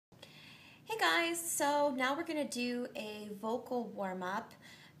Hey guys, so now we're going to do a vocal warm-up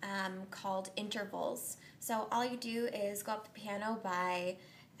called intervals. So all you do is go up the piano by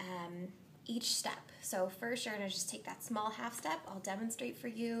each step. So first you're going to just take that small half step. I'll demonstrate for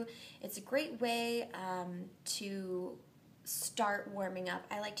you. It's a great way to start warming up.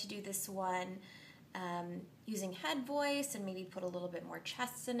 I like to do this one using head voice and maybe put a little bit more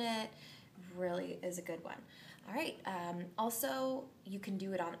chest in it. Really is a good one. All right, also you can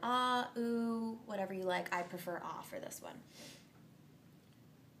do it on ah, ooh, whatever you like. I prefer ah for this one.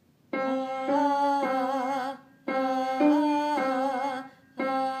 Ah, ah, ah, ah, ah,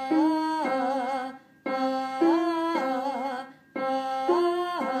 ah,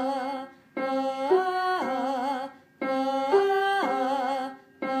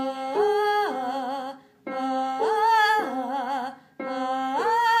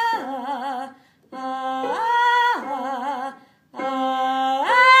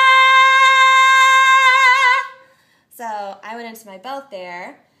 So I went into my belt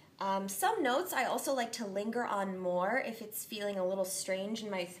there. Some notes I also like to linger on more if it's feeling a little strange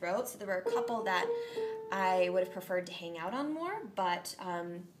in my throat. So there were a couple that I would have preferred to hang out on more, but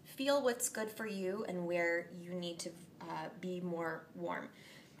feel what's good for you and where you need to be more warm.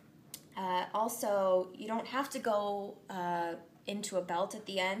 Also, you don't have to go into a belt at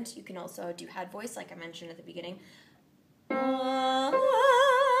the end. You can also do head voice like I mentioned at the beginning.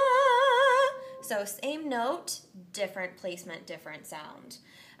 So same note, different placement, different sound.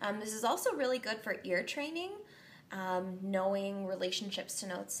 This is also really good for ear training, knowing relationships to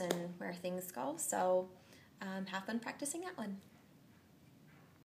notes and where things go. So have fun practicing that one.